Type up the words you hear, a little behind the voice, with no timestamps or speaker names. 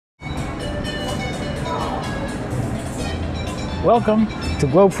Welcome to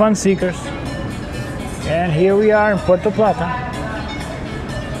Globe Fun Seekers, and here we are in Puerto Plata.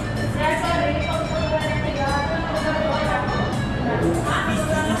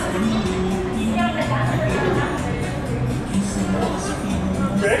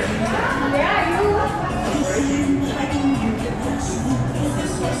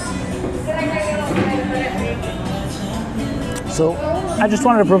 So I just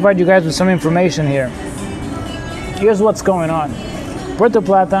wanted to provide you guys with some information here. Here's what's going on. Puerto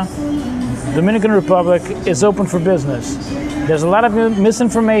Plata, Dominican Republic is open for business. There's a lot of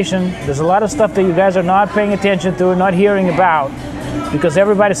misinformation. There's a lot of stuff that you guys are not paying attention to, not hearing about, because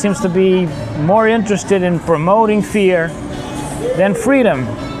everybody seems to be more interested in promoting fear than freedom.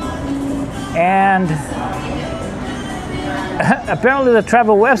 And apparently the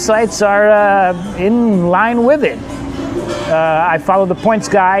travel websites are in line with it. I follow the Points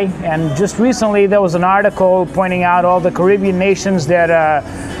Guy, and just recently there was an article pointing out all the Caribbean nations that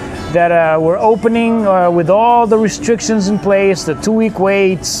were opening with all the restrictions in place, the 2-week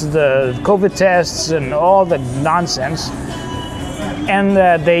waits, the COVID tests, and all the nonsense. And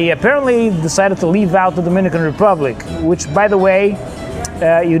they apparently decided to leave out the Dominican Republic, which, by the way,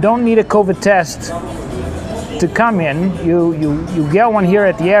 you don't need a COVID test to come in. You get one here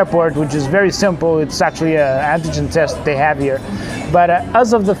at the airport, which is very simple. It's actually an antigen test that they have here. But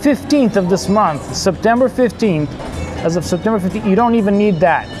as of the 15th of this month, September 15th, as of September 15th, you don't even need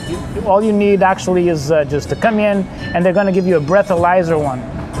that. All you need actually is just to come in, and they're going to give you a breathalyzer one.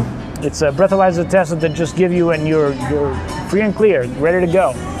 It's a breathalyzer test that they just give you, and you're free and clear, ready to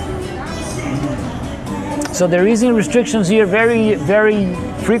go. So they're easing restrictions here very, very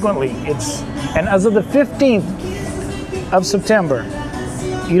frequently. And as of the 15th of September,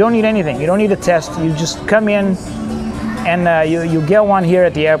 you don't need anything. You don't need a test. You just come in, and you get one here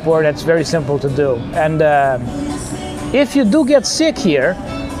at the airport. It's very simple to do. And if you do get sick here,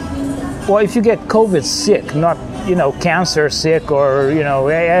 or if you get COVID sick, not cancer sick or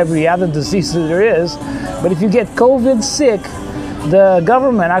every other disease that there is, but if you get COVID sick, the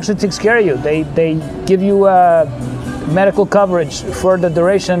government actually takes care of you. They give you medical coverage for the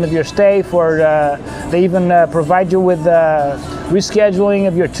duration of your stay. They even provide you with rescheduling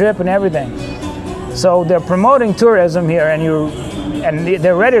of your trip and everything. So they're promoting tourism here, and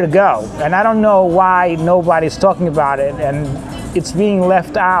they're ready to go. And I don't know why nobody's talking about it, and it's being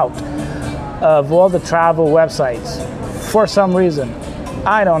left out of all the travel websites for some reason.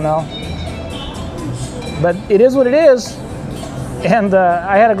 I don't know, but it is what it is. And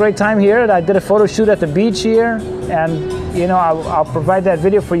I had a great time here. I did a photo shoot at the beach here, and I'll provide that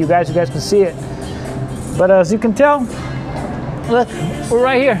video for you guys. You guys can see it. But as you can tell, look, we're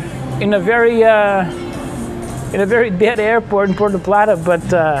right here in a very dead airport in Puerto Plata. But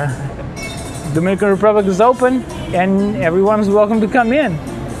Dominican Republic is open, and everyone's welcome to come in.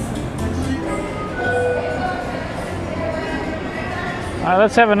 All right,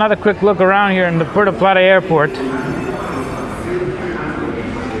 let's have another quick look around here in the Puerto Plata airport.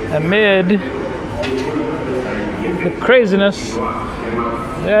 Amid the craziness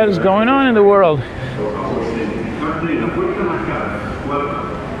that is going on in the world.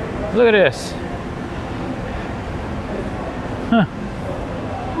 Look at this. Huh.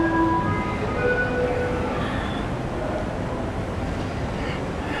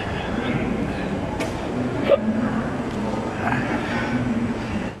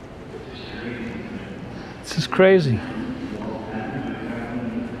 This is crazy.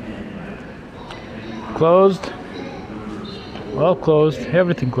 Closed. Well, closed.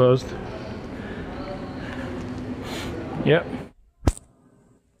 Everything closed. Yep.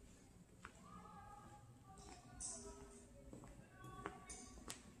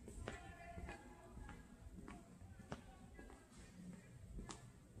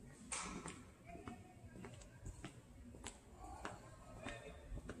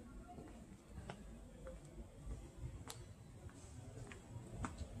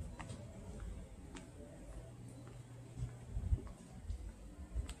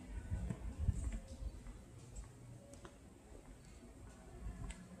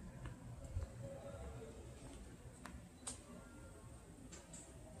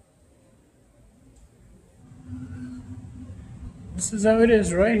 This is how it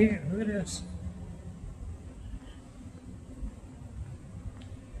is right here. Look at this.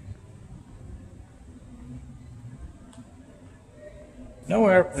 No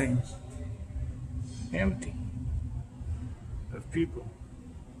airplanes. Empty of people.